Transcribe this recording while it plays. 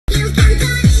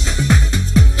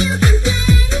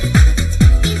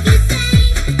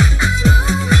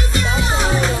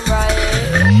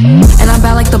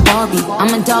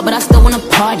I'm a dog, but I still wanna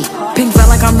party. Pink felt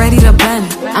like I'm ready to bend.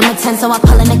 I'm a 10, so I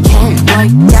pull in a Ken.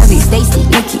 Like Gabby, Stacy,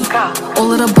 Nikki.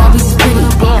 All of the Barbies is pretty.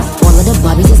 Damn. All of the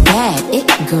Barbies is bad. It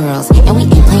girls, and we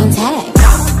ain't playing tag.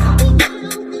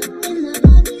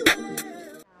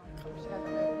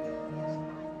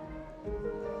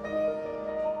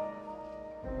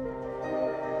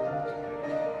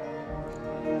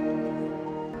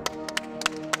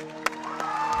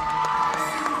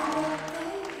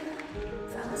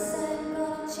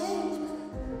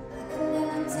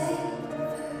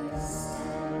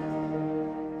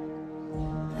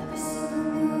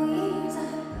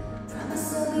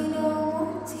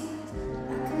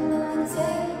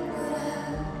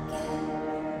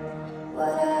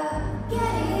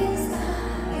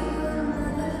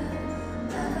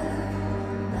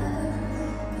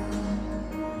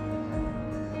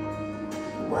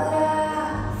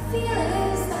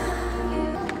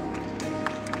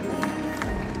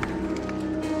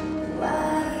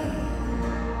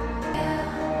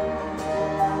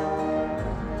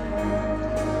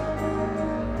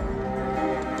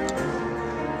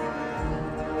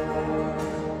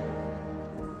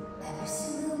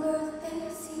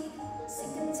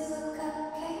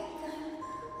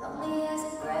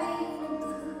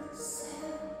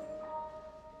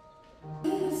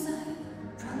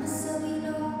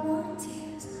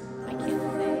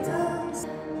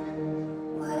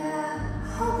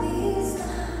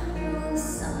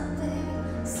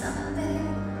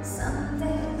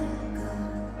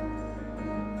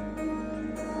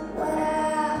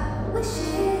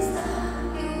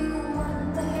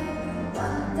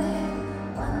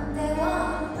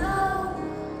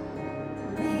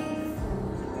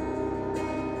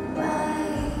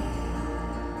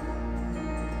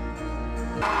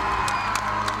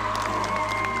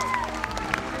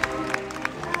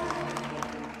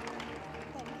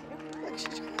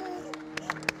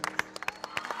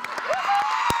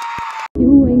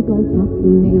 You ain't gon' talk to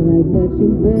me like that, you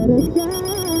better die.